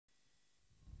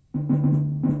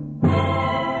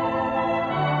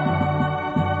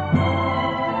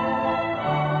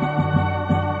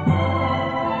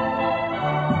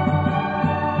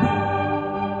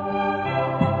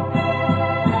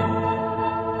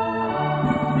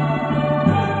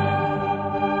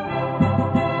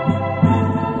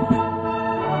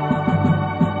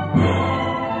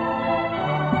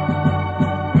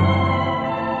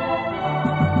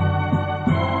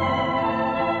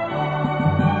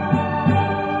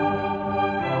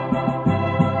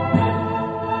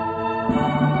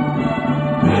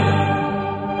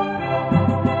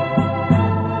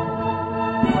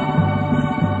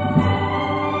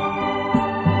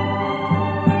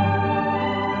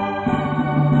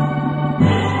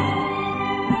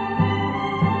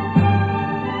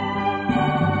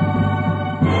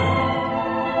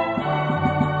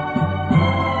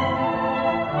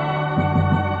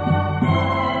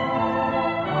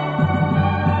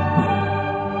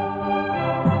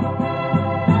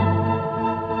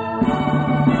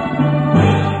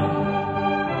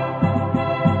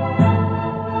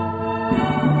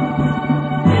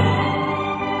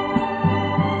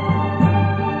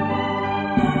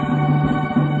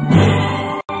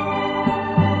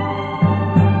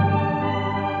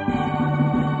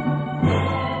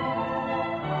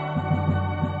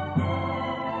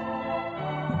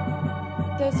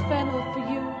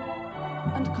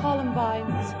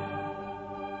lines.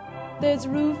 There's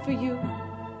rue for you,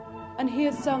 and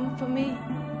here's some for me.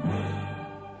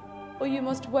 Or you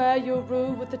must wear your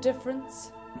rue with a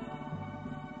difference.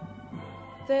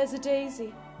 There's a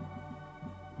daisy.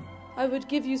 I would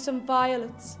give you some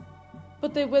violets,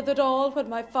 but they withered all when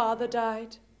my father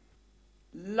died.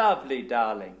 Lovely,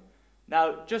 darling.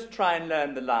 Now, just try and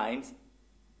learn the lines.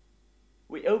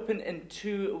 We open in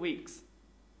 2 weeks.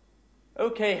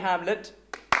 Okay, Hamlet,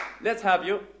 let's have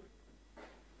you.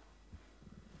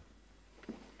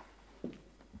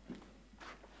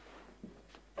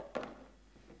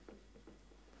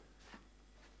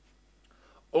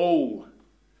 Oh,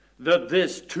 that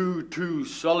this too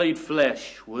solid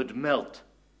flesh would melt,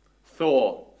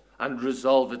 thaw, and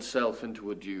resolve itself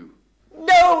into a dew.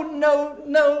 No, no,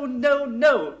 no, no,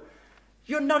 no.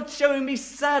 You're not showing me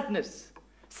sadness.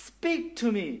 Speak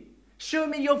to me. Show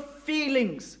me your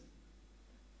feelings.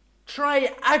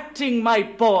 Try acting, my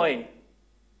boy.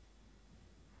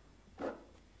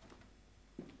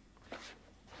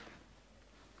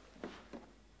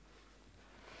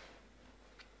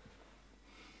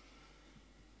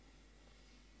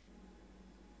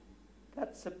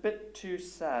 That's a bit too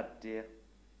sad, dear.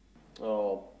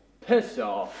 Oh, piss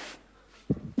off.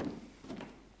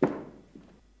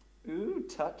 Ooh,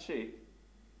 touchy.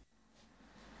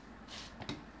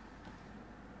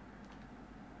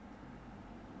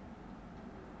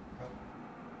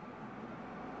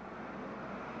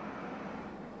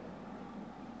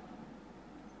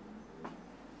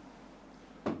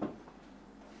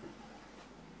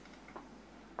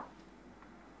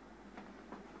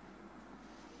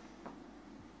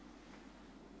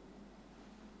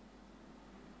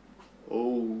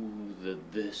 Oh,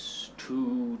 that this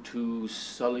too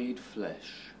sullied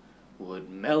flesh would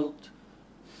melt,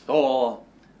 thaw,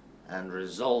 and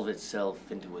resolve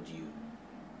itself into a dew.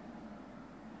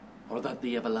 Or that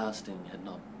the everlasting had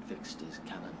not fixed his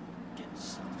canon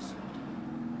against self-certainty.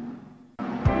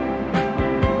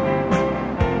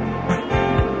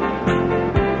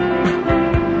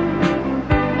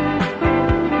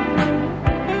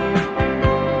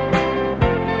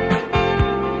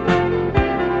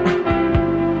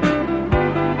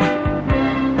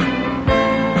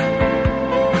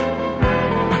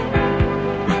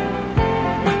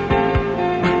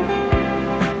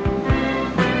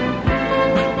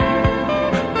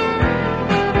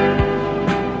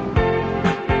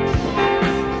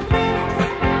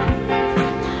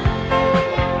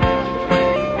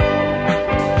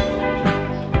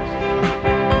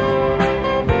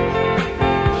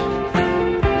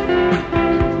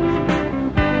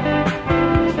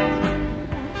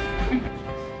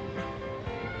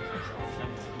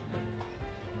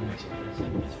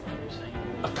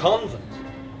 Convent?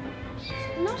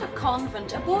 Not a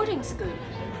convent, a boarding school.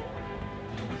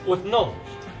 With nuns?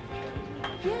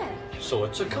 Yeah. So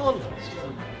it's a convent.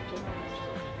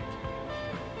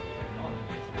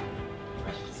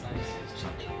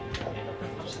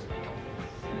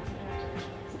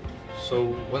 So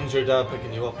when's your dad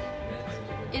picking you up?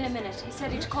 In a minute. He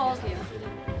said he'd call you.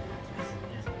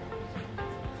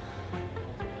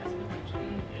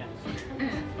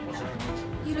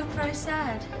 You look very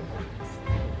sad.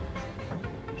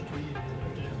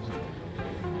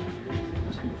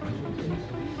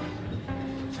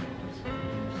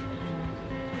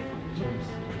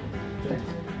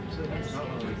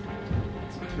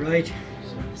 Right.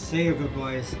 Say your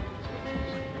goodbyes.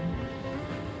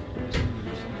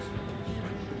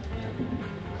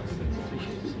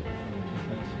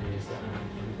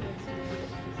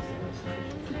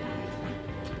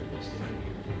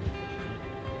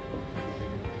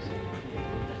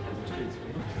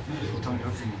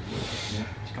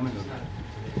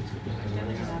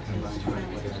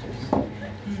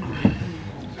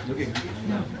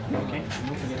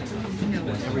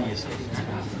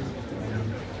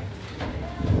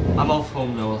 I'm off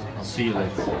home now. I'll see you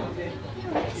later.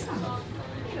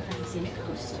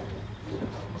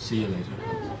 I'll see you later.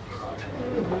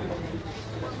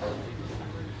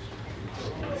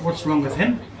 What's wrong with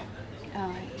him?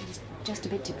 Oh, he's just a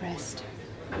bit depressed.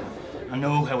 I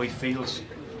know how he feels.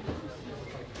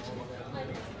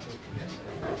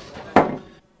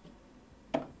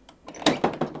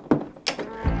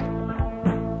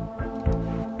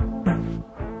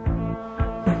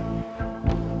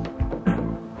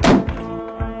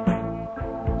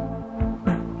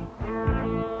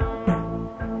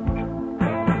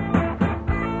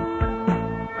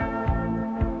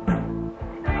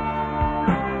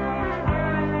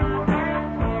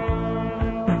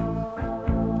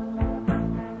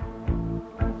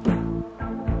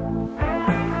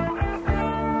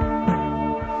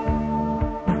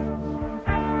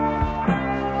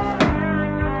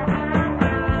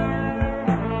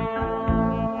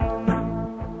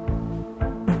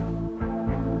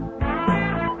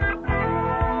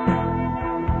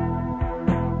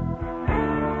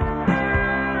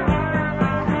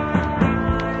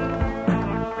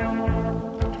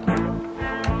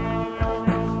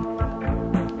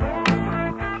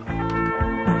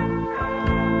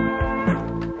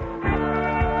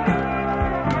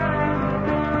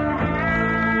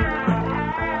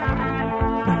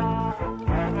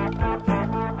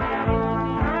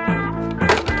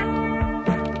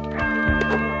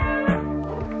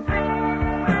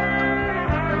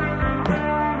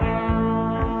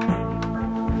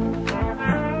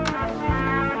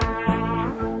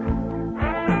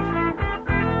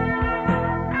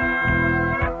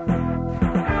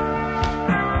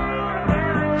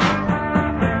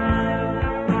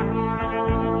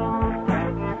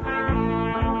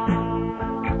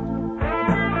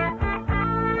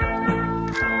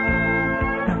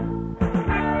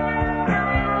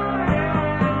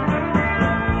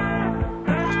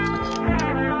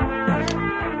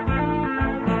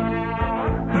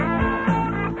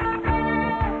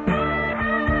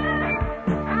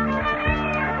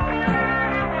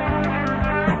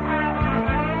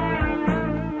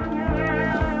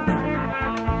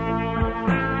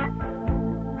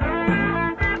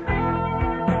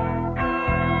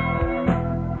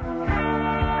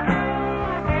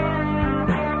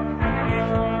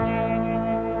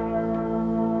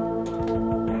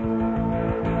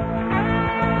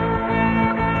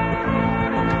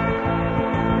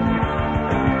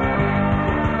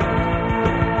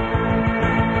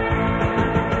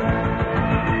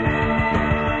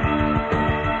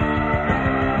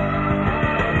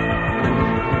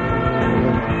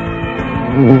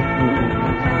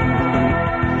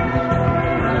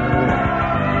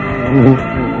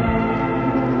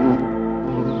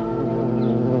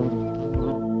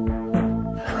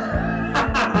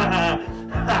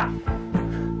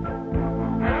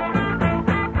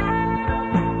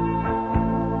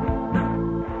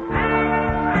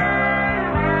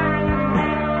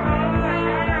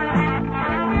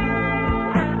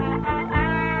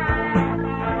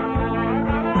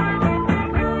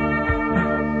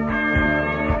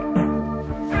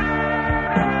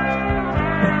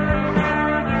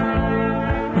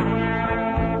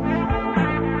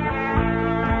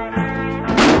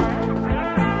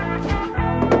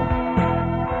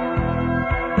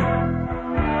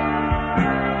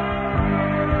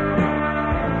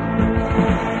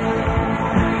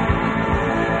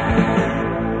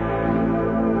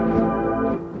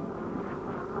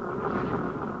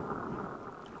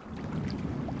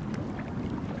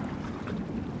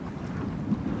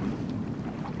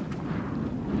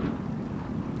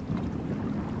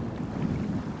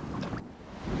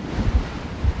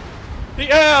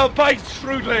 The air bites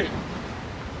shrewdly.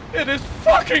 It is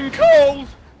fucking cold!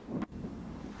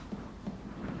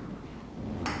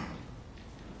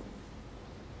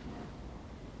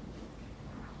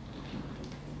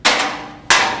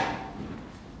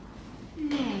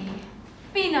 Nay,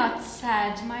 be not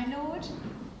sad, my lord.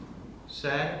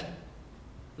 Sad,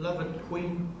 loved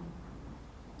queen,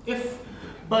 if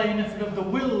by an effort of the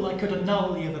will I could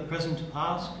annul the ever-present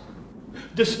past,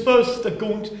 disperse the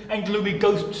gaunt and gloomy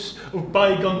ghosts of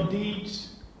bygone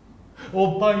deeds,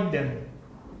 or bind them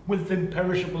with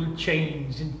imperishable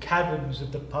chains in caverns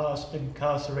of the past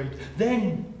incarcerate,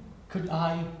 then could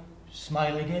I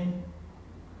smile again.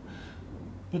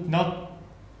 But not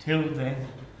till then.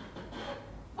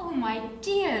 Oh, my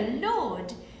dear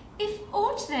lord, if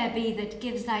aught there be that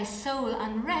gives thy soul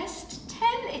unrest,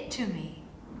 tell it to me.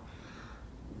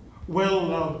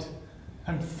 Well-loved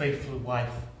and faithful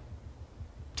wife,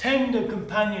 tender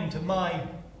companion to my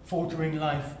faltering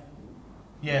life,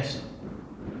 yes,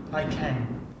 I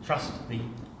can trust thee.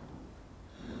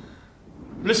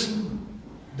 Listen,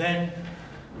 then,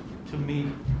 to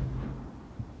me.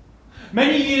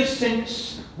 Many years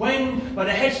since, when, by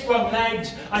the headstrong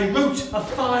lads, I wrote a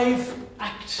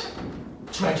 5-act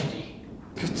tragedy.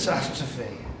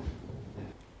 Catastrophe.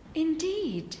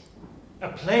 Indeed. A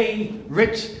play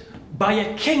writ by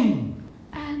a king.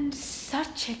 And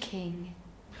such a king.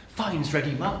 Finds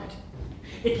ready market.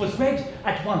 It was read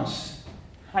at once,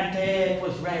 and there it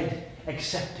was read,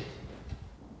 accepted.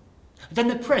 Then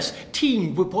the press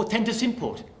teemed with portentous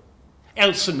import.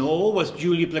 Elsinore was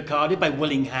duly placarded by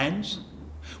willing hands.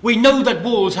 We know that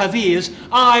walls have ears.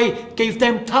 I gave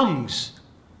them tongues,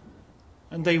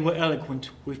 and they were eloquent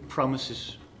with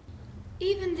promises.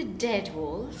 Even the dead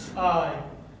walls? Aye.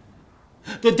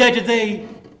 The deader they,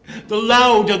 the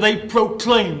louder they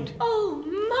proclaimed. Oh,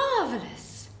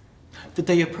 marvellous! The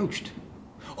day approached.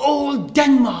 All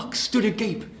Denmark stood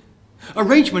agape.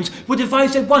 Arrangements were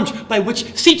devised at once by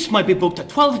which seats might be booked a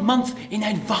 12-month in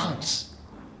advance.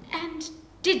 And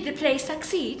did the play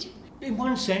succeed? In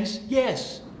one sense,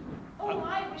 yes. Oh,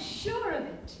 I was sure of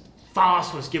it.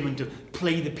 Farce was given to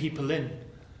play the people in.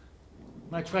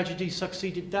 My tragedy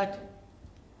succeeded that.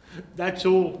 That's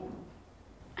all.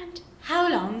 And how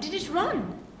long did it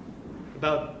run?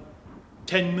 About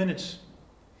 10 minutes.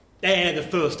 There the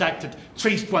first act had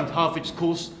traced one half its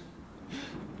course.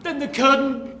 Then the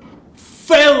curtain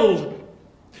fell,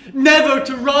 never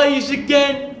to rise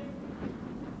again.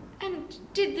 And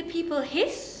did the people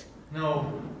hiss?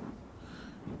 No.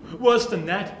 Worse than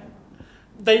that,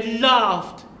 they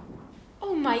laughed.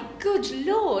 Oh, my good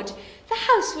lord, the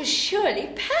house was surely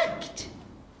packed.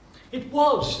 It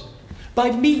was,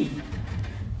 by me.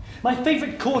 My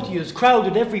favourite courtiers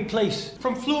crowded every place.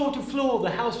 From floor to floor,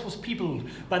 the house was peopled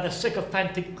by the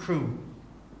sycophantic crew.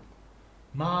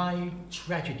 My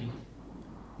tragedy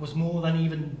was more than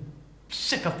even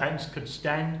sycophants could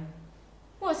stand.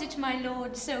 Was it, my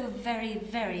lord, so very,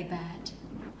 very bad?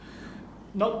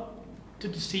 Not to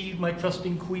deceive my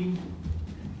trusting queen,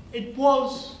 it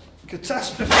was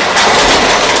Catastrophe.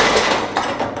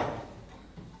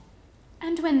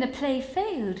 And when the play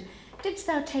failed, didst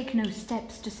thou take no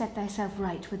steps to set thyself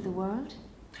right with the world?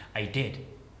 I did.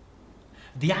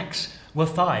 The acts were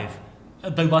 5,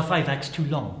 though by 5 acts too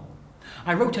long.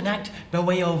 I wrote an act by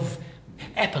way of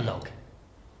epilogue,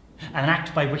 an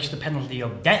act by which the penalty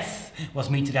of death was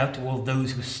meted out to all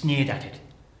those who sneered at it.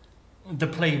 The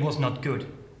play was not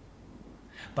good,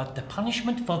 but the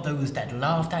punishment for those that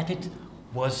laughed at it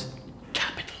was